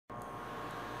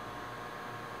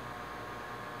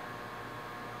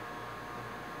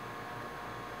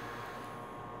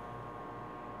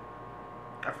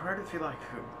I've heard if you like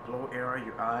blow air out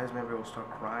your eyes, maybe you'll start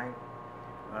crying.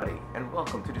 And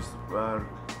welcome to this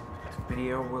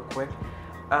video real quick.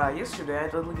 Yesterday I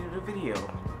deleted a video.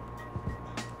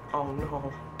 Oh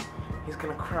no, he's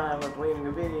gonna cry while deleting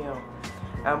a video.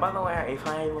 By the way, if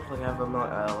I look like I have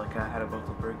I had a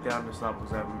mental breakdown, it's not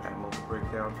because I have a mental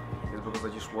breakdown. It's because I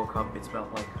just woke up. It's about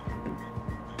like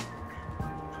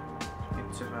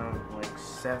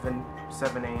 7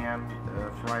 a.m.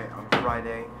 On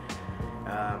Friday.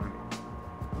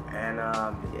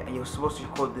 Yeah, I was supposed to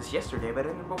record this yesterday, but I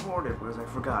didn't record it because I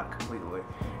forgot completely.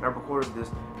 And I recorded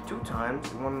this two times.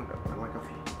 I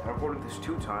recorded this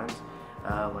two times.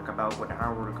 Like about an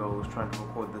hour ago, I was trying to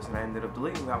record this, and I ended up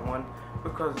deleting that one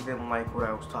because I didn't like what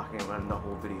I was talking about in the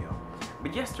whole video.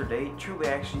 But yesterday, truly,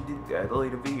 I actually did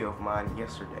delete a video of mine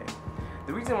yesterday.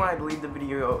 The reason why I deleted the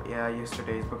video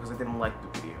yesterday is because I didn't like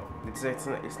the video.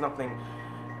 It's nothing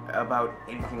about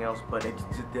anything else, but I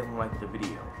just didn't like the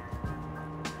video.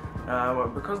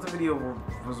 Because the video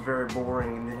was very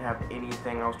boring and didn't have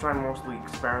anything, I was trying to mostly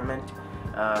experiment.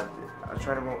 I was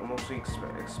trying to mostly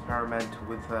experiment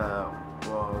with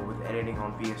editing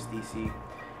on VSDC.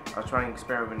 I was trying to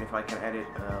experiment if I can edit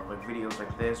like videos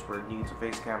like this where it needs a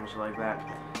face cam and shit like that.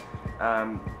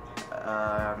 I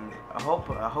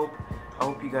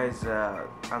hope you guys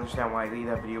understand why I deleted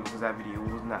that video, because that video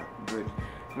was not good.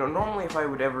 You know, normally if I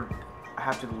would ever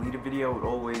have to delete a video, I would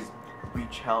always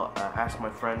ask my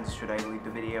friends, should I delete the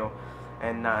video?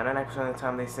 And 99% of the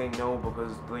time they say no,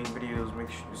 because deleting videos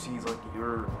makes you see like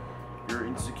you're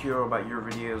insecure about your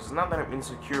videos. It's not that I'm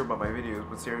insecure about my videos,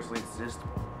 but seriously,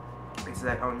 it's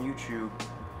that on YouTube,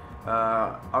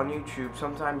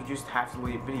 sometimes you just have to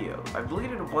delete videos. I've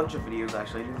deleted a bunch of videos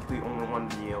actually. I didn't delete only one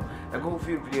video. That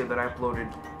GoFood video that I uploaded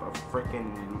a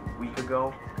freaking week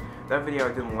ago, that video I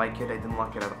didn't like it. I didn't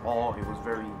like it at all. It was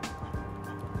very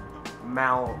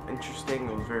interesting.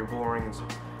 It was very boring and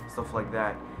stuff like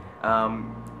that.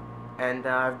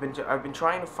 I've been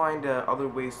trying to find other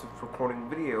ways of recording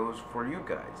videos for you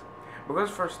guys, because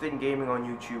first thing, gaming on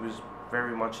YouTube is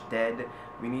very much dead.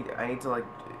 I need to like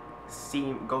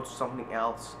go to something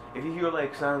else. If you hear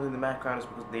like sounds in the background, it's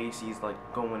because the AC is like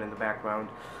going in the background.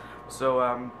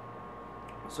 So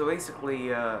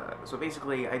basically, I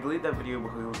deleted that video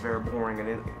because it was very boring and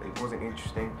it wasn't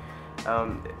interesting.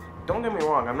 Don't get me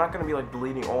wrong, I'm not gonna be like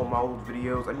deleting all my old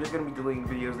videos. I'm just gonna be deleting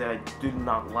videos that I did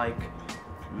not like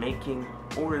making,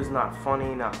 or is not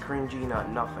funny, not cringy, not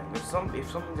nothing. If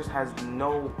something just has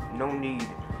no need,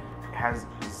 has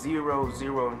zero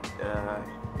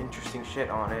interesting shit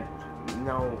on it,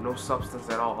 no substance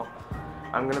at all,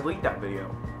 I'm gonna delete that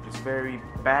video. It's very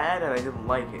bad and I didn't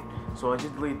like it, so I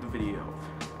just deleted the video.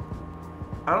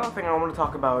 Another thing I want to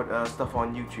talk about stuff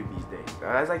on YouTube these days.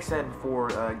 As I said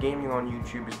before, gaming on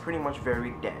YouTube is pretty much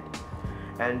very dead.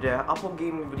 And upload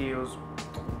gaming videos.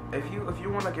 If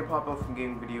you want to get popular from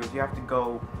gaming videos, you have to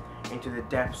go into the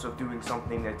depths of doing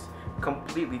something that's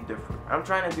completely different. I'm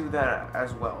trying to do that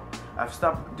as well. I've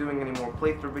stopped doing any more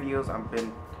playthrough videos. I've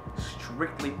been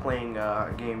strictly playing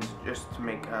games just to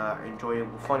make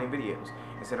enjoyable, funny videos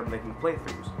instead of making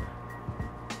playthroughs.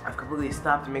 I've completely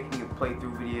stopped making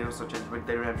playthrough videos such as Red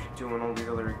Dead Redemption 2 and all these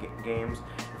other games.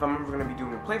 If I'm ever going to be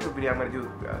doing a playthrough video, I'm going to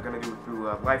do it through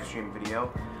a live stream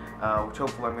video, which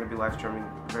hopefully I'm going to be live streaming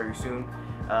very soon.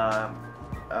 The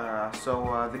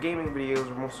gaming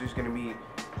videos are mostly just going to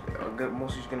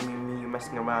be me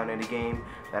messing around in a game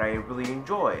that I really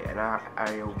enjoy, and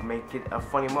I'll make it a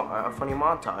funny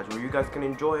montage where you guys can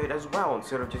enjoy it as well,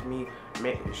 instead of just me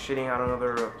shitting out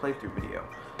another playthrough video.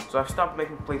 So I've stopped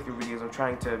making playthrough videos. I'm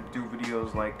trying to do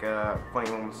videos like funny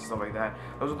moments and stuff like that.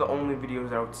 Those are the only videos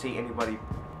that I would see anybody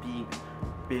be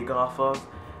big off of.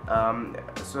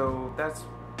 So that's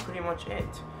pretty much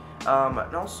it.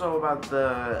 And also about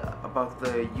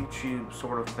the YouTube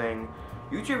sort of thing,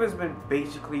 YouTube has been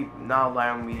basically not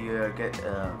allowing me to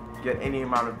get any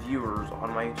amount of viewers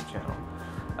on my YouTube channel.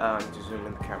 Just zoom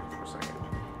in the camera for a second.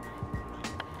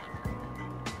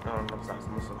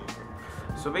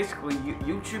 So basically,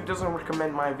 YouTube doesn't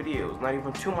recommend my videos, not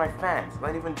even to my fans.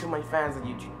 Not even to my fans that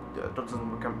YouTube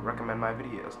doesn't recommend my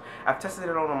videos. I've tested it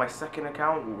out on my second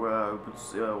account,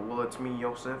 it's me,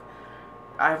 Joseph.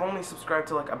 I've only subscribed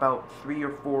to like about 3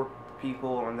 or 4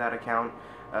 people on that account.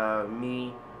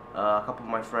 Me, a couple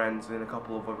of my friends, and a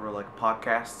couple of other like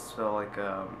podcasts. So like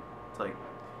it's like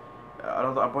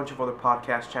a bunch of other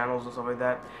podcast channels and stuff like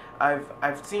that.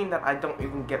 I've seen that I don't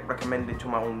even get recommended to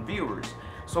my own viewers.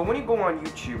 So when you go on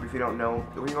YouTube, if you don't know,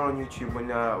 when you go on YouTube, when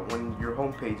your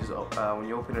homepage is when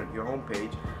you open your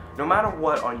homepage, no matter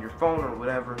what, on your phone or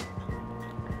whatever,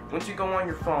 once you go on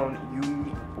your phone, you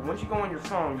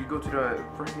go to the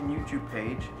freaking YouTube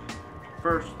page,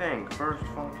 first thing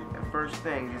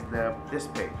is this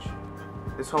page,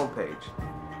 this home page.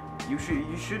 You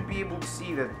should be able to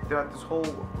see that this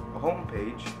whole home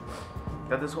page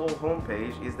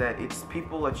is that it's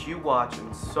people that you watch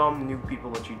and some new people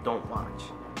that you don't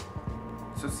watch.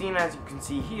 So seeing as you can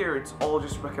see here, it's all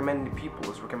just recommended people.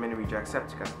 It's recommended me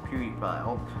Jacksepticeye, PewDiePie,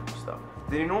 all stuff.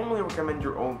 They normally recommend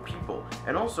your own people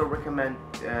and also recommend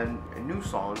new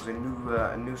songs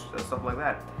and new stuff like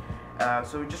that.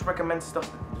 So just recommend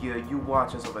stuff that you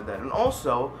watch and stuff like that. And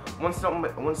also, when some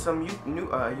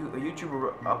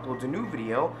YouTuber uploads a new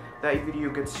video, that video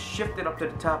gets shifted up to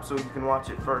the top so you can watch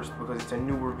it first because it's a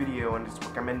newer video and it's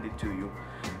recommended to you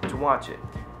to watch it.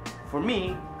 For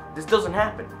me, this doesn't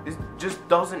happen. This just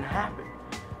doesn't happen.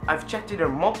 I've checked it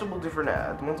on multiple different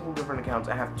accounts.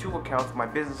 I have 2 accounts: my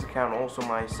business account, and also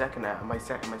my second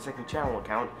channel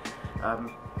account.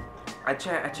 I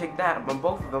checked that on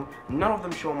both of them. None of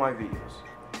them show my videos.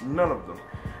 None of them.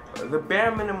 The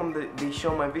bare minimum that they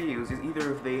show my videos is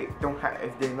either if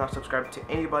they're not subscribed to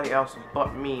anybody else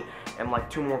but me and like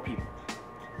 2 more people.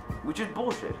 Which is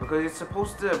bullshit, because it's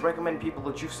supposed to recommend people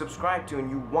that you've subscribed to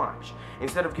and you watch.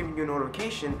 Instead of giving you a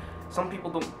notification, some people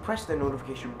don't press the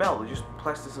notification bell, they just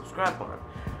press the subscribe button.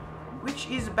 Which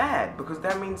is bad, because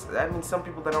that means some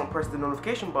people that don't press the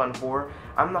notification button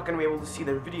I'm not going to be able to see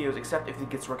their videos except if it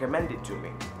gets recommended to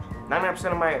me.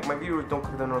 99% of my viewers don't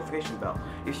click the notification bell.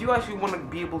 If you actually want to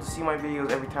be able to see my videos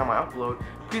every time I upload,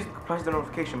 please press the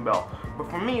notification bell. But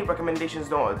for me, recommendations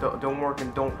don't work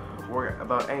and don't worry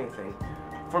about anything.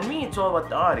 For me, it's all about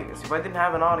the audience. If I didn't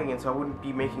have an audience, I wouldn't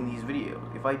be making these videos.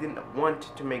 If I didn't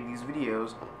want to make these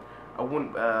videos, I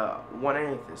wouldn't want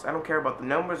any of this. I don't care about the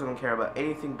numbers, I don't care about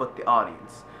anything but the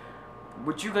audience.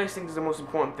 What you guys think is the most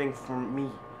important thing for me.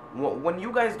 When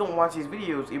you guys don't watch these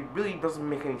videos, it really doesn't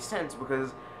make any sense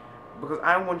because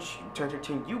I want to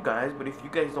entertain you guys, but if you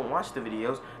guys don't watch the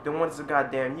videos, then what's the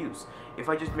goddamn use? If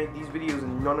I just make these videos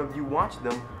and none of you watch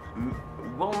them,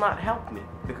 will not help me,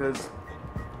 because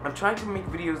I'm trying to make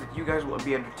videos that you guys will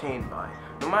be entertained by.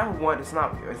 No matter what, it's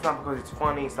not because it's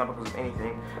funny, it's not because of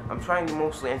anything. I'm trying to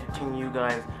mostly entertain you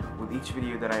guys with each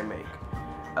video that I make.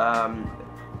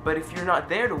 But if you're not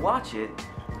there to watch it,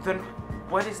 then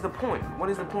what is the point?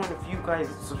 What is the point if you guys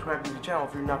subscribe to the channel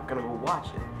if you're not gonna go watch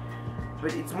it?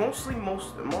 But it's mostly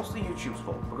YouTube's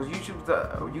fault, because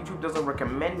YouTube doesn't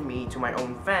recommend me to my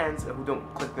own fans who don't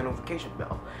click the notification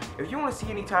bell. If you want to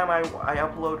see any time I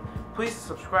upload, please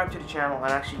subscribe to the channel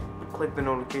and actually click the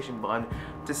notification button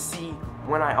to see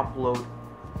when I upload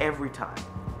every time.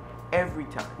 Every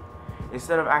time.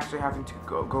 Instead of actually having to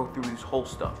go through this whole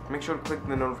stuff. Make sure to click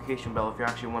the notification bell if you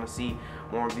actually want to see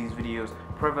more of these videos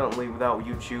prevalently without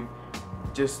YouTube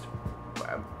just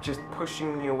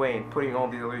pushing me away and putting all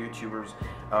these other YouTubers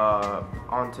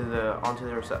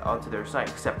onto their site,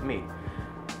 except me.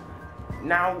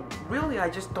 Now, really, I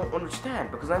just don't understand,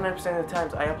 because 99% of the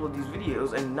times I upload these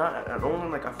videos, and only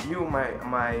like a few of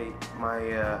my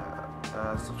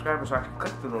subscribers who actually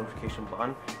click the notification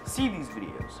button see these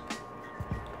videos,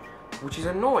 which is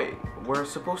annoying. We're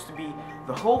supposed to be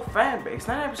the whole fan base.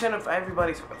 99% of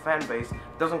everybody's fan base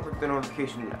doesn't click the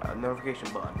notification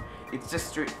button. It's just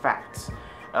straight facts.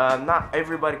 Not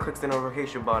everybody clicks the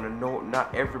notification button, and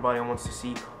not everybody wants to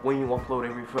see when you upload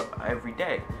every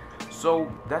day.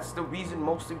 So that's the reason,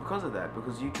 mostly because of that.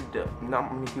 Because YouTube,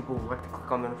 not many people like to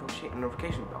click on the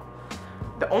notification bell.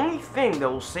 The only thing that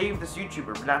will save this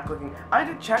YouTuber for not clicking,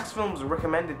 either Jack's Films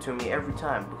recommended to me every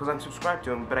time because I'm subscribed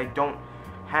to him, but I don't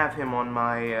have him on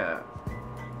my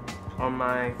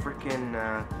freaking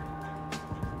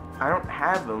I don't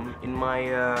have him in my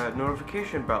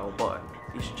notification bell, but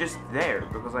it's just there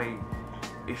because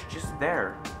it's just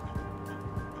there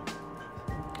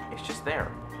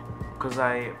because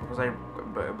I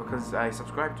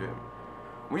subscribe to him,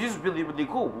 which is really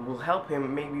cool. Will help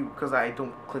him maybe because I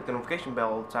don't click the notification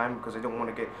bell all the time because I don't want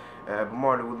to get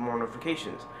bombarded with more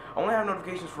notifications. I only have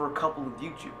notifications for a couple of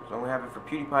YouTubers. I only have it for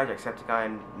PewDiePie, Jacksepticeye,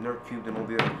 and Nerdcubed, and all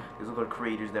these other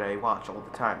creators that I watch all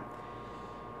the time.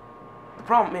 The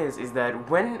problem is that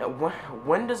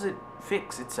when does it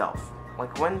fix itself?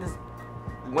 Like when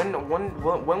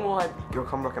will I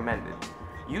become recommended?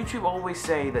 YouTube always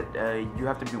say that you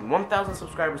have to be 1,000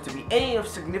 subscribers to be any of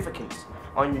significance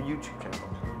on your YouTube channel,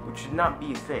 which should not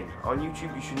be a thing. On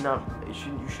YouTube,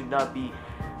 you should not be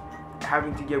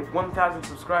having to get 1,000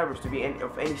 subscribers to be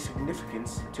of any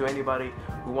significance to anybody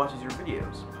who watches your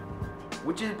videos,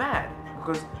 which is bad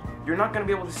because you're not going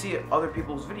to be able to see other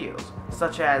people's videos,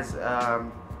 such as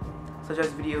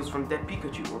videos from Dead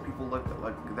Pikachu or people like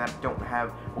that don't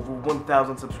have over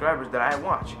 1,000 subscribers that I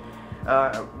watch.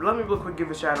 Let me real quick give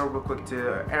a shout out real quick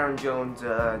to Aaron Jones,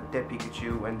 Dead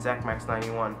Pikachu, and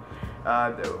ZachMax91.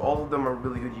 All of them are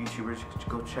really good YouTubers.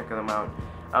 Go check them out.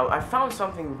 I found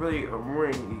something really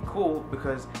cool,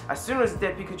 because as soon as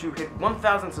Dead Pikachu hit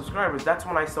 1,000 subscribers, that's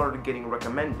when I started getting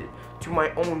recommended to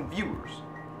my own viewers,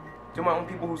 to my own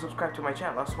people who subscribe to my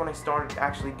channel. That's when I started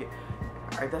actually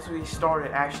that's when he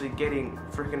started actually getting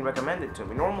freaking recommended to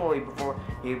me. Normally, before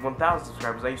he hit 1,000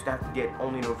 subscribers, I used to have to get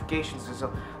only notifications and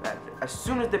stuff. As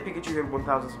soon as the Pikachu hit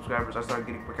 1,000 subscribers, I started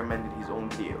getting recommended his own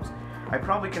videos. I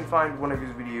probably can find one of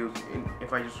his videos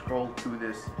if I just scroll through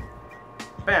this.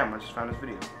 Bam! I just found his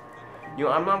video. You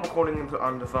know, I'm not recording him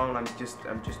on the phone. I'm just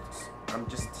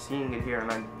seeing it here,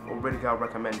 and I already got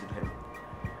recommended him.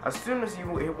 As soon as you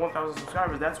hit 1,000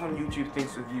 subscribers, that's when YouTube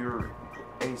thinks of your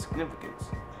any significance.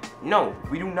 No,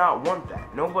 we do not want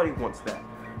that. Nobody wants that.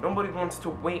 Nobody wants to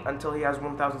wait until he has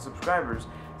 1,000 subscribers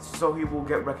so he will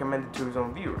get recommended to his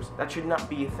own viewers. That should not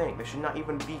be a thing. That should not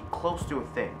even be close to a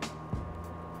thing.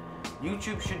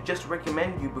 YouTube should just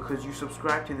recommend you because you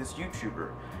subscribe to this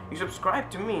YouTuber. You subscribe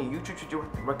to me, YouTube should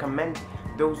recommend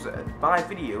those my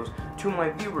videos to my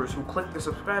viewers who click the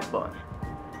subscribe button.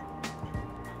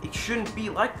 It shouldn't be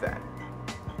like that.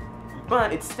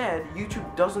 But instead,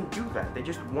 YouTube doesn't do that. They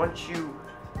just want you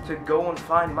to go and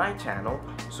find my channel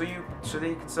so you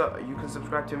can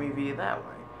subscribe to me via that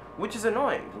way, which is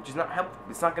annoying, which is not helpful.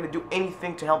 It's not going to do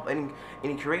anything to help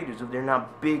any creators if they're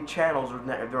not big channels or if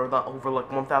they're not over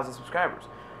like 1,000 subscribers,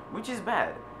 which is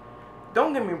bad.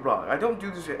 Don't get me wrong. I don't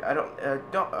do this.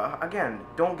 Again,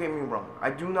 don't get me wrong.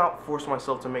 I do not force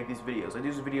myself to make these videos. I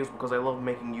do these videos because I love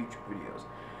making YouTube videos.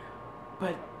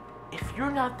 But if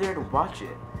you're not there to watch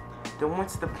it, then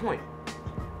what's the point?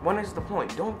 What is the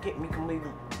point? Don't get me completely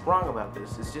wrong about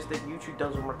this. It's just that YouTube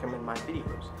doesn't recommend my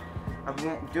videos. I've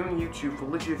been doing YouTube for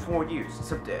literally 4 years.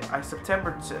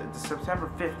 September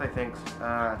 5th, I think,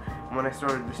 when I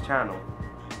started this channel.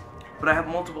 But I have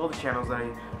multiple other channels that I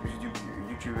used to do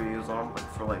YouTube videos on, like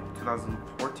for like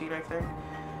 2014, I think.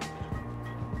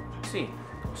 See,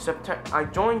 I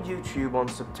joined YouTube on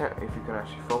September. If you can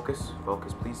actually focus,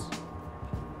 please.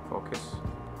 Focus.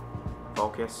 I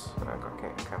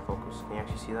can't focus. Can you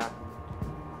actually see that?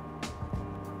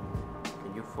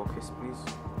 Can you focus, please?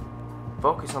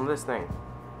 Focus on this thing.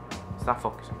 It's not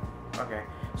focusing. Okay.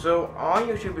 So on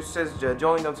YouTube it says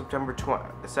joined on September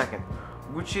 2nd,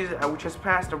 which has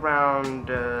passed around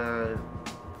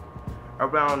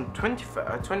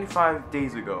 25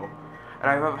 days ago,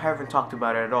 and I haven't talked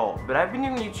about it at all. But I've been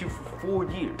doing YouTube for 4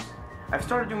 years. I've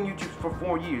started doing YouTube for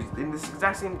 4 years. In this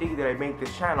exact same day that I made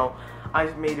this channel, I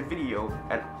made a video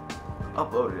and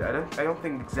uploaded it. I don't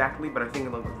think exactly, but I think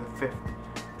like the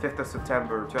 5th of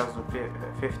September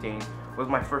 2015 was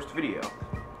my first video.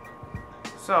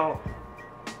 So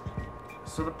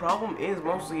the problem is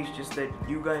mostly it's just that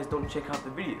you guys don't check out the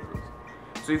videos.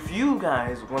 So if you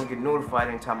guys want to get notified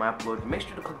anytime I upload, make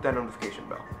sure to click that notification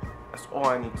bell. That's all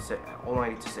I need to say. All I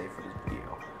need to say for this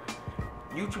video.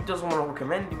 YouTube doesn't want to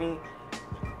recommend me.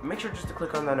 Make sure just to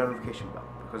click on that notification bell,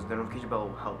 because the notification bell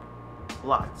will help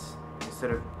lots,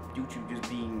 instead of YouTube just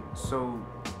being so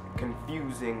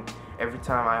confusing every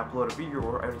time I upload a video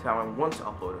or every time I want to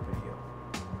upload a video.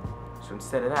 So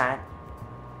instead of that,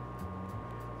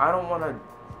 I don't want to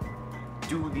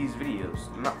do these videos.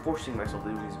 I'm not forcing myself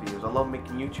to do these videos. I love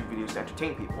making YouTube videos to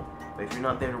entertain people. But if you're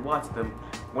not there to watch them,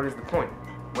 what is the point?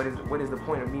 What is the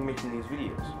point of me making these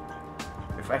videos?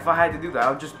 If I had to do that, I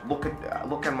would just look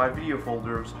at my video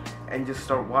folders and just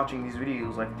start watching these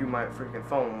videos like through my freaking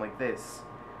phone like this.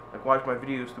 Like watch my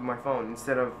videos through my phone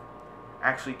instead of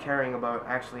actually caring about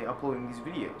actually uploading these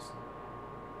videos.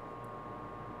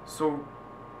 So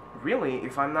really,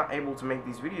 if I'm not able to make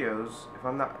these videos, if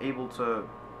I'm not able to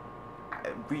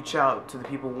reach out to the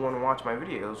people who want to watch my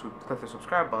videos, who click the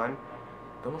subscribe button,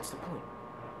 then what's the point?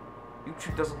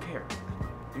 YouTube doesn't care.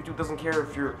 YouTube doesn't care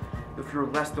if you're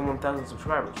less than 1,000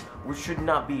 subscribers, which should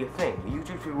not be a thing.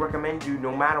 YouTube should recommend you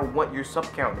no matter what your sub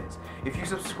count is. If you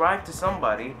subscribe to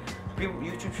somebody,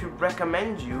 YouTube should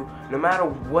recommend you no matter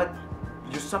what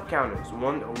your sub count is.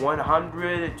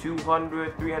 100,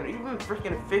 200, 300, even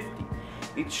freaking 50.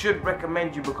 It should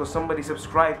recommend you because somebody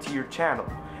subscribed to your channel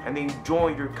and they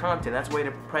enjoy your content. That's why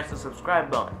they press the subscribe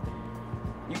button.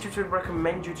 YouTube should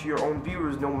recommend you to your own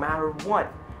viewers no matter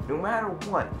what. No matter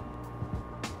what.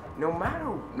 No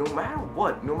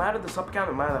matter the sub count,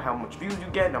 no matter how much views you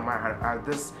get, no matter how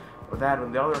this or that or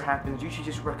the other happens, you should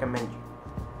just recommend you.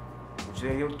 Which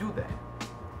they don't do that.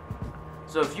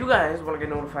 So if you guys want to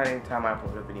get notified anytime I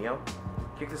upload a video,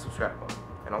 click the subscribe button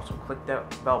and also click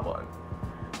that bell button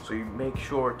so you make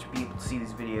sure to be able to see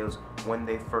these videos when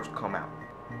they first come out.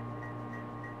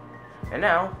 And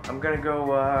now I'm gonna go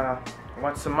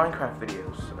watch some Minecraft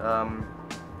videos.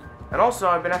 And also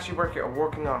I've been actually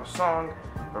working on a song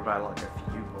for about like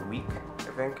a week,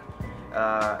 I think.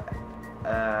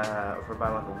 For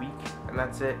about like a week, and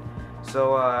that's it.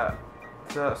 So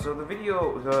so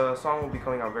the song will be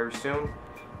coming out very soon.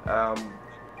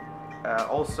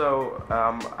 Also,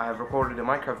 I've recorded a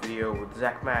Minecraft video with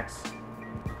Zach Max,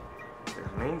 the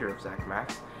remainder of Zach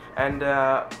Max, and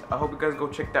I hope you guys go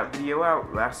check that video out.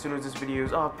 As soon as this video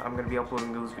is up, I'm gonna be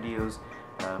uploading those videos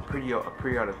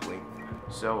periodically.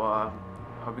 So I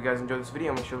hope you guys enjoy this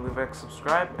video. Make sure to leave a like,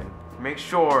 subscribe, and make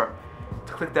sure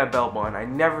to click that bell button. I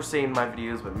never say in my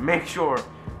videos, but make sure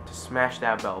to smash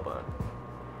that bell button.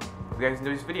 Hope you guys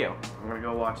enjoy this video. I'm gonna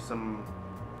go watch some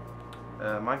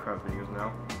Minecraft videos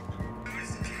now.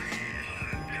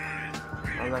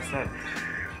 As I said.